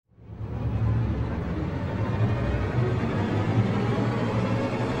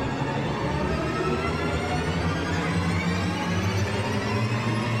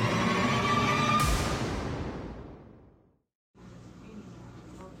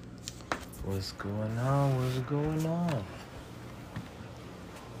What's going on? What's going on?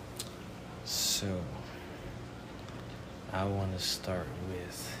 So, I want to start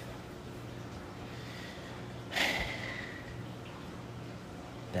with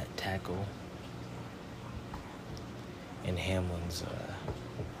that tackle in Hamlin's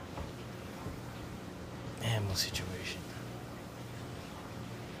Hamlin situation.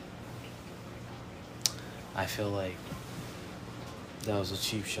 I feel like that was a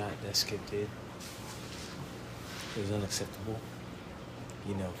cheap shot that Skip did. It was unacceptable,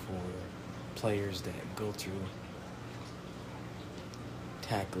 for players that go through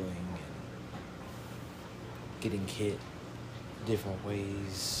tackling and getting hit different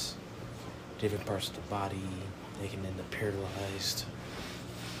ways, different parts of the body. They can end up paralyzed.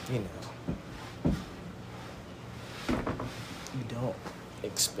 You don't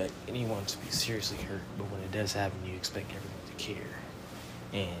expect anyone to be seriously hurt, but when it does happen, you expect everyone to care.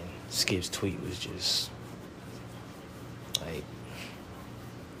 And Skip's tweet was just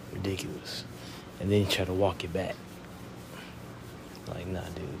ridiculous. And then he tried to walk it back. Nah,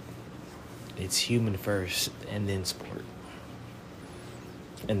 dude. It's human first and then sport.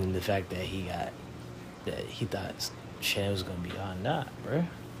 And then the fact that he thought Shannon was gonna be bruh.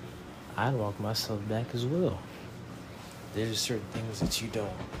 I'd walk myself back as well. There's certain things that you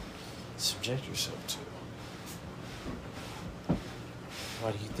don't subject yourself to.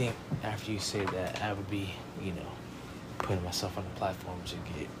 Why do you think after you say that I would be, putting myself on the platform to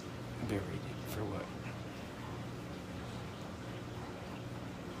get berated for what?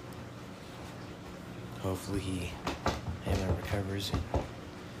 Hopefully Hamlin recovers and,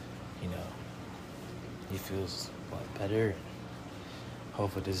 he feels a lot better. And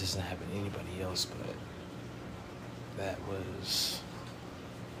hopefully this doesn't happen to anybody else, but that was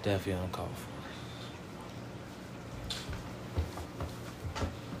definitely uncalled for.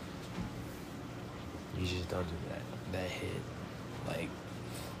 You just don't do that. That hit.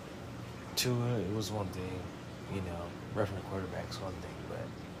 Tua, it was one thing, roughing the quarterback's one thing, but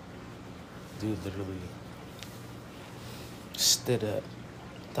dude literally stood up,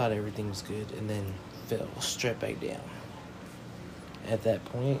 thought everything was good, and then fell straight back down. At that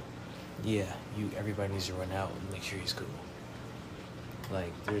point, everybody needs to run out and make sure he's cool.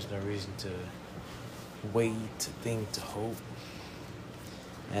 There's no reason to wait, to think, to hope.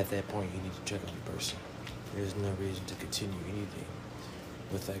 At that point, you need to check on the person. There's no reason to continue anything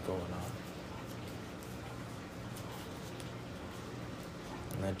with that going on.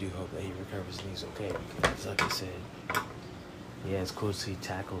 And I do hope that he recovers and he's okay, because like I said, it's cool to see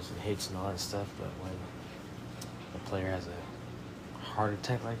tackles and hits and all that stuff, but when a player has a heart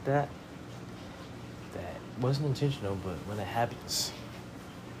attack like that wasn't intentional, but when it happens,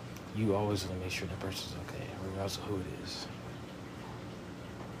 you always want to make sure that person's okay, regardless of who it is.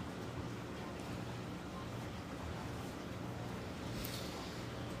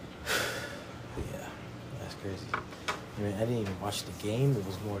 That's crazy. I didn't even watch the game. It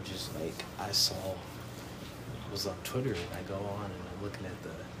was more just I saw it was on Twitter, and I go on and I'm looking at the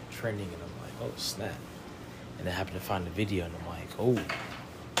trending, and I'm like, oh snap! And I happen to find the video, and I'm like, oh,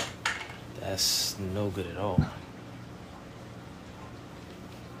 that's no good at all.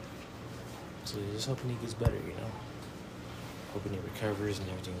 So just hoping he gets better, hoping he recovers and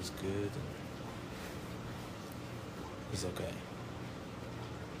everything is good and he's okay.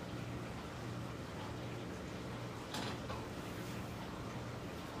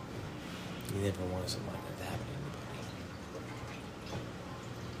 You never want something like that to happen to anybody.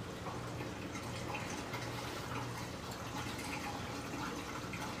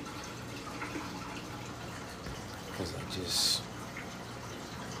 Because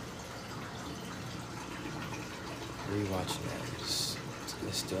rewatching that,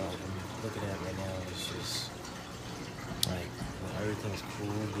 it's still, I'm looking at it right now, it's just when everything's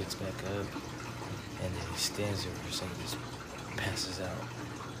cool, he gets back up, and then he stands there for a second, just passes out.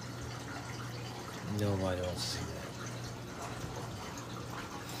 Nobody wants to see that.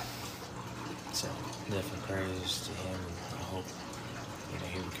 So, definitely prayers to him, and I hope,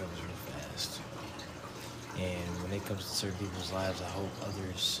 he recovers real fast. And when it comes to certain people's lives, I hope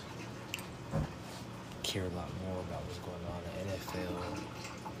others care a lot more about what's going on in the NFL,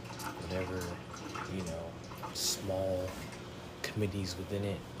 whatever, small committees within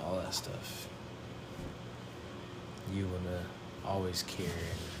it, all that stuff. You want to always care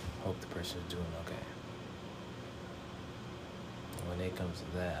and hope the person is doing okay. And when it comes to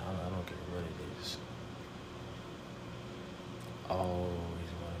that, I don't care what it is.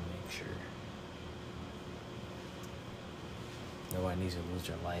 Always want to make sure. Nobody needs to lose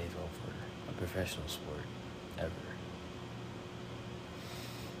their life over a professional sport, ever.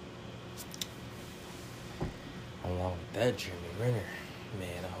 that Jeremy Renner,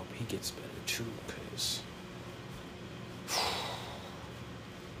 man, I hope he gets better too, because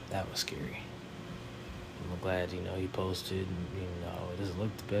that was scary. I'm glad, he posted, it doesn't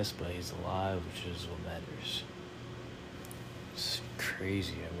look the best, but he's alive, which is what matters. It's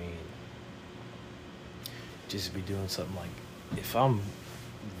crazy. Just to be doing something like, if I'm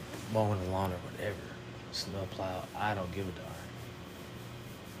mowing the lawn or whatever, snowplow, I don't give a darn.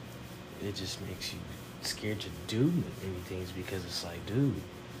 It just makes you scared to do many things, because it's like, dude,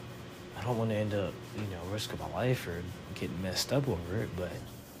 I don't want to end up, risking my life or getting messed up over it, but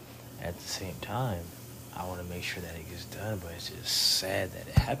at the same time, I want to make sure that it gets done. But it's just sad that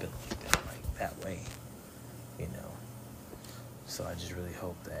it happened like that way, So I just really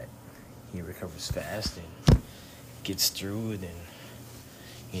hope that he recovers fast and gets through it, and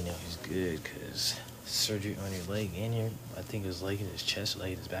he's good, because surgery on your leg and I think his leg and his chest, leg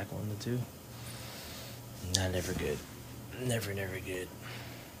and his back, one of the two. Never good. Never good.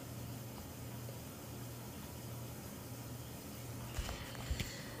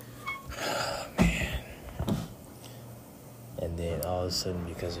 Oh, man. And then all of a sudden,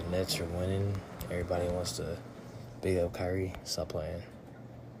 because the Nets are winning, everybody wants to big up Kyrie. Stop playing.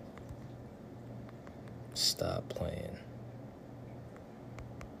 Stop playing.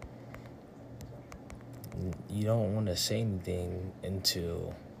 You don't want to say anything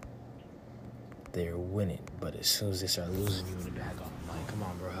until they're winning, but as soon as they start losing, you want to back off. Like, come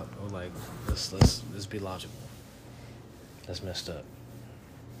on, bro, let's be logical. That's messed up.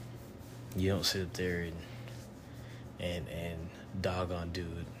 You don't sit up there and dog on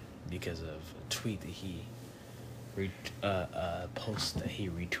dude because of a tweet that he post that he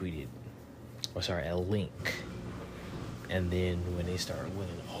retweeted, a link. And then when they start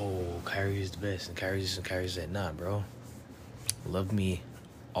winning, Kyrie's the best, and Kyrie's that. Nah, bro. Love me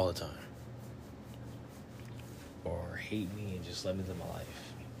all the time. Or hate me and just let me live my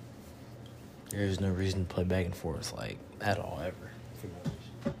life. There's no reason to play back and forth, at all, ever.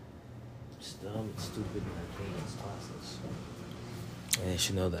 It's dumb, it's stupid, and arcane, it's classless. And they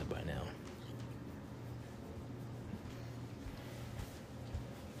should know that by now.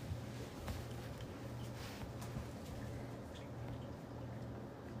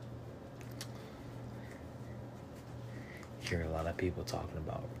 Hear a lot of people talking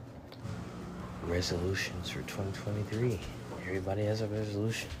about resolutions for 2023. Everybody has a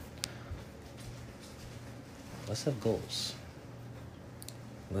resolution. Let's have goals.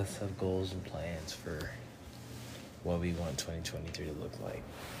 Let's have goals and plans for what we want 2023 to look like.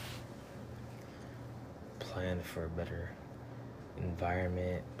 Plan for a better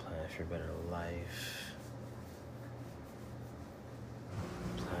environment. Plan for a better life.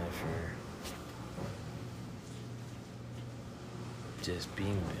 Plan for just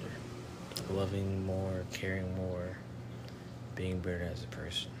being better, loving more, caring more, being better as a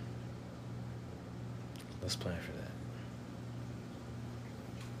person. Let's plan for that.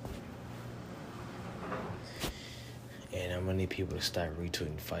 And I'm gonna need people to stop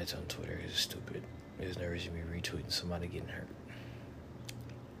retweeting fights on Twitter. It's stupid. There's no reason to be retweeting somebody getting hurt.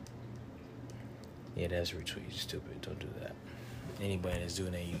 Yeah, that's retweet. Stupid. Don't do that. Anybody that's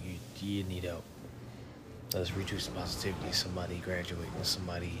doing that, you need help. Let's retweet some positivity. Somebody graduating,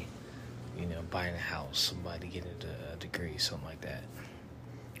 somebody, buying a house, somebody getting a degree, something like that.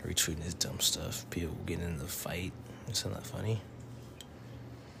 Retweeting this dumb stuff. People getting in the fight. It's not funny.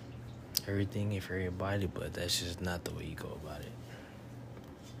 Everything for everybody, but that's just not the way you go about it.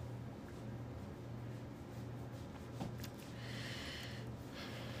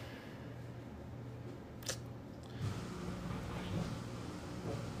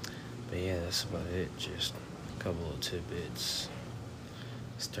 But yeah, that's about it. Just a couple of tidbits.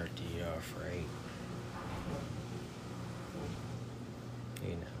 Start the year off right.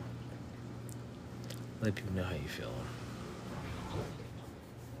 Let people know how you feeling.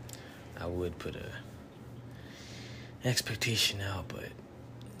 I would put a expectation out, but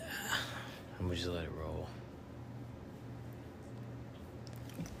I'm gonna just let it roll.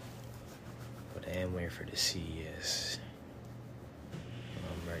 But I am waiting for the CES.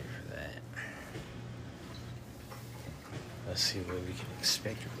 I'm ready for that. Let's see what we can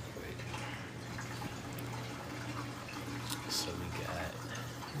expect real quick. So we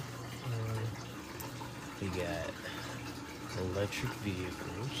got electric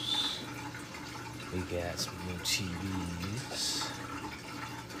vehicles. We got some new TVs,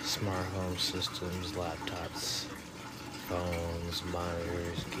 smart home systems, laptops, phones,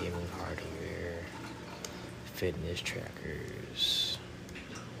 monitors, gaming hardware, fitness trackers.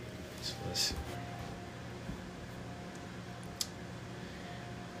 So let's see.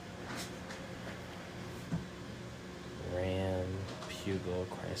 Hugo,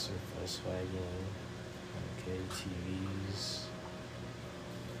 Chrysler, Volkswagen. Okay, TVs.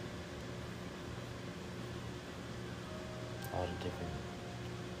 All the different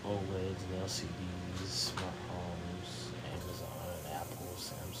OLEDs and LCDs, smart homes, Amazon, Apple,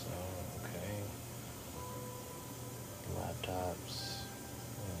 Samsung, okay. Laptops,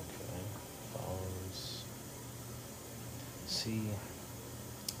 okay. Phones. See,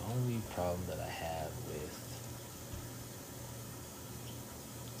 the only problem that I have with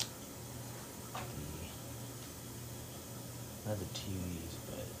not the TVs,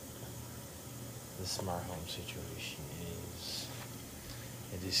 but the smart home situation is,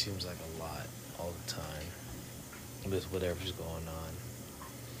 it just seems like a lot all the time with whatever's going on.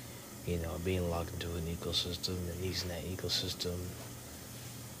 You know, being locked into an ecosystem and using that ecosystem,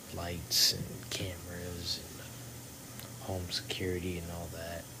 lights and cameras and home security and all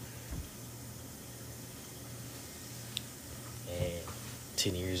that. And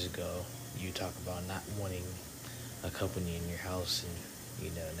 10 years ago, you talk about not wanting a company in your house, and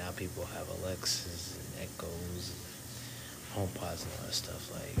you know, now people have Alexas and Echoes and HomePods and all that stuff.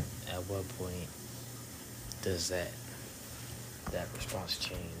 Like, at what point does that response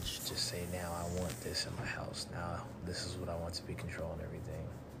change to say, now I want this in my house, now this is what I want to be controlling everything?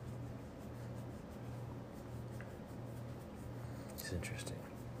 It's interesting.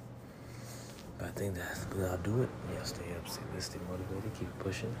 But I think that's what I'll do it. Yeah, stay up, stay lit, stay motivated, keep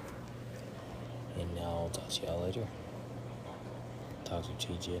pushing. And I'll talk to y'all later. Talk to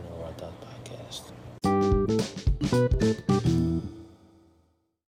TJ and the Raw Thoughts Podcast.